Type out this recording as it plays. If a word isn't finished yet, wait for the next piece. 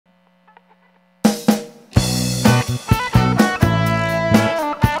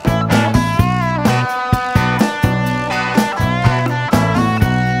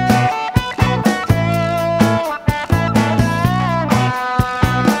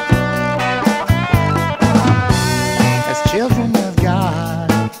Children of God,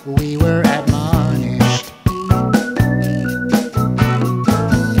 we were admonished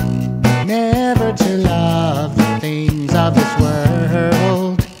never to love the things of this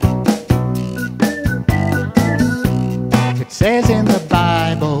world. It says in the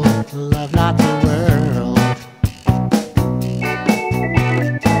Bible, love not the world,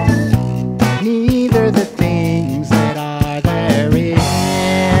 neither the things that are therein.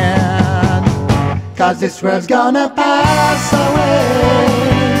 'Cause this world's gonna pass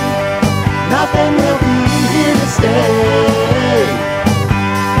away, nothing will be here to stay.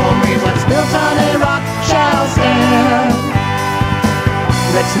 Only what's built on a rock shall stand.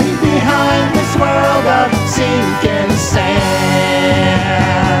 Let's leave behind this world of sinking sand,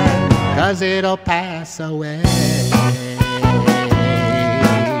 'cause it'll pass away.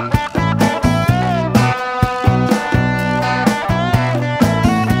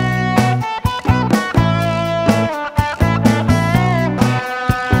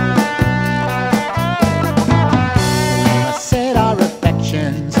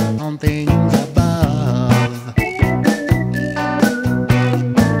 On things above,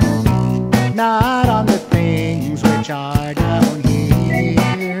 not on the things which are down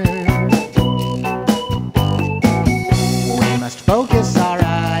here. We must focus our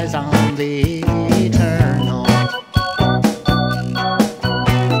eyes on the eternal,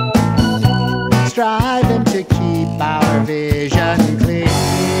 striving to keep our vision clear.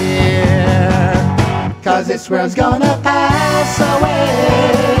 'Cause this world's gonna pass away,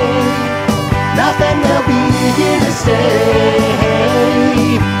 nothing will be here to stay.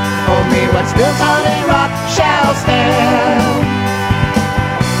 Only what's built on a rock shall stand.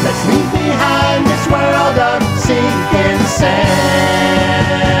 Let's leave behind this world of sinking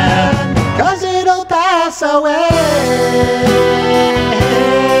sand, 'cause it'll pass away.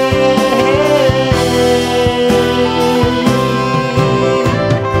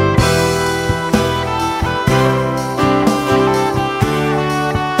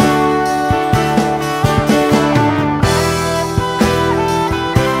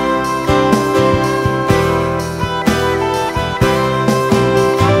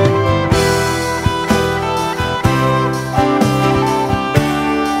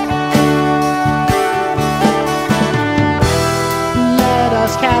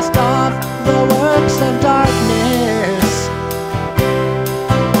 Cast off the works of darkness,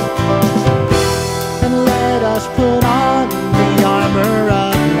 and let us put on the armor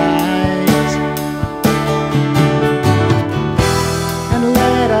of light, and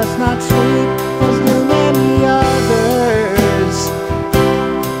let us not sleep as do many others,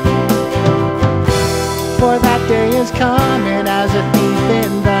 for that day is coming as a thief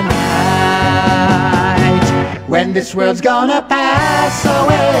in the night. When this world's gonna pass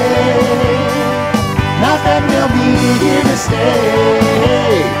away, nothing will be here to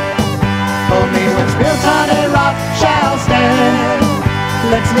stay. Only what's built on a rock shall stand.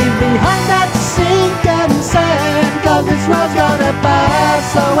 Let's leave behind that sinking sand, 'cause this world's gonna pass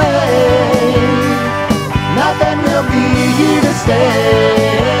away. Nothing will be here to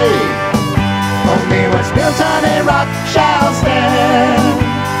stay. Only what's built on a rock shall stand.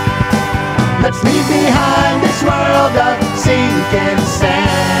 Let's leave behind this world of sinking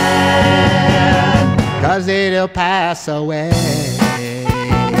sand, 'cause it'll pass away.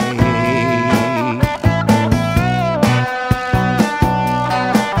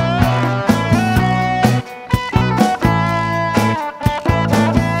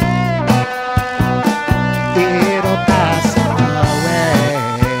 It'll pass away.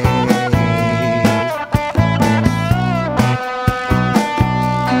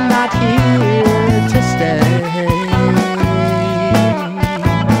 Not here